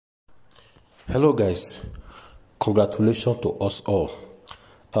Hello, guys. Congratulations to us all.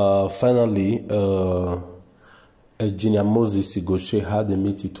 Finally, Engineer Moses Igoshe had a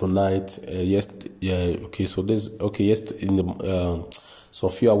meeting tonight. So a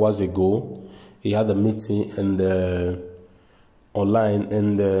few hours ago, he had a meeting and online,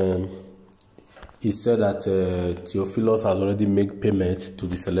 and he said that Theophilus has already made payment to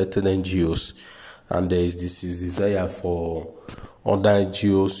the selected NGOs, and there is this desire for other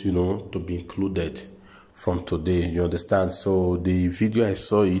NGOs, to be included from today. You understand? So the video I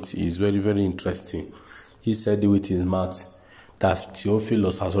saw is very, very interesting. He said it with his mouth that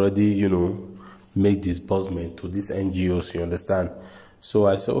Theophilus has already, made disbursement to these NGOs. You understand? So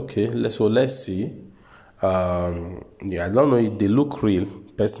I said, okay, let's see. I don't know if they look real.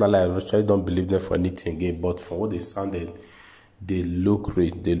 Personally, I actually don't believe them for anything again, but from what they sounded, they look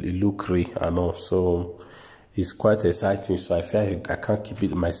real. They look real, I know. So it's quite exciting. So I feel like I can't keep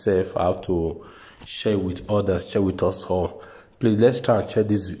it myself. I have to share with others, share with us all. Please, let's try and share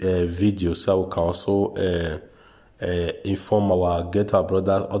this video so we can also inform get our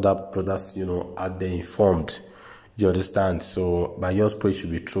brothers, other brothers, are they informed? You understand? So by your prayer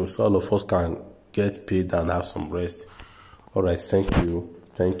should be true, so all of us can get paid and have some rest. All right, thank you.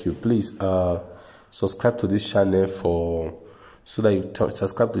 Please subscribe to this channel so that you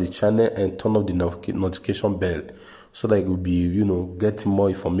subscribe to the channel and turn on the notification bell so that you will be getting more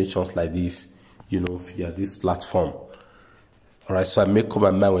information like this via this platform. All right, so I make up my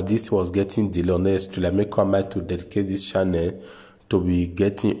mind when this was getting delayed. Honestly, I make up my mind to dedicate this channel to be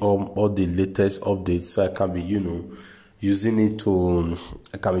getting all the latest updates, so I can be using it to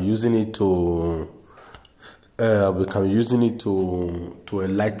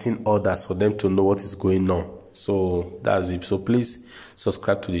enlighten others, for them to know what is going on. So that's it. So please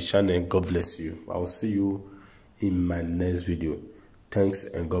subscribe to the channel and God bless you. I will see you in my next video.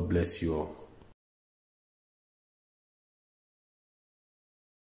 Thanks and God bless you all.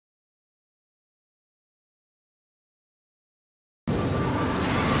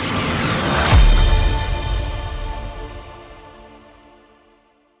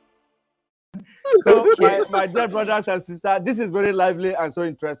 So, my dear brothers and sisters, this is very lively and so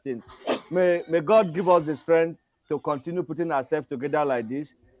interesting. May God give us the strength to continue putting ourselves together like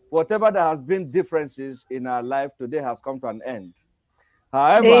this. Whatever there has been differences in our life today has come to an end.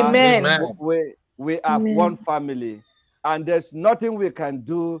 However, Amen. we have one family, and there's nothing we can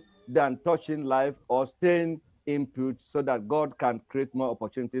do than touching life or staying input so that God can create more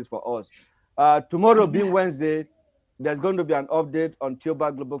opportunities for us. Tomorrow being Wednesday, there's going to be an update on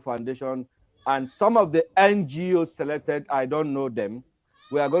Theobath Global Foundation and some of the NGOs selected. I don't know them.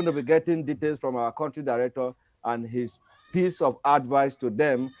 We are going to be getting details from our country director and his piece of advice to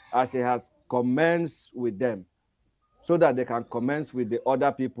them as he has commenced with them, so that they can commence with the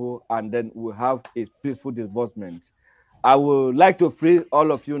other people, and then we'll have a peaceful disbursement. I would like to free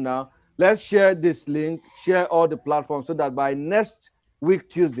all of you now. Let's share this link, share all the platforms, so that by next week,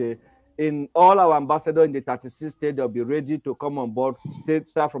 Tuesday, in all our ambassadors in the 36 states, they'll be ready to come on board, state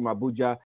staff from Abuja,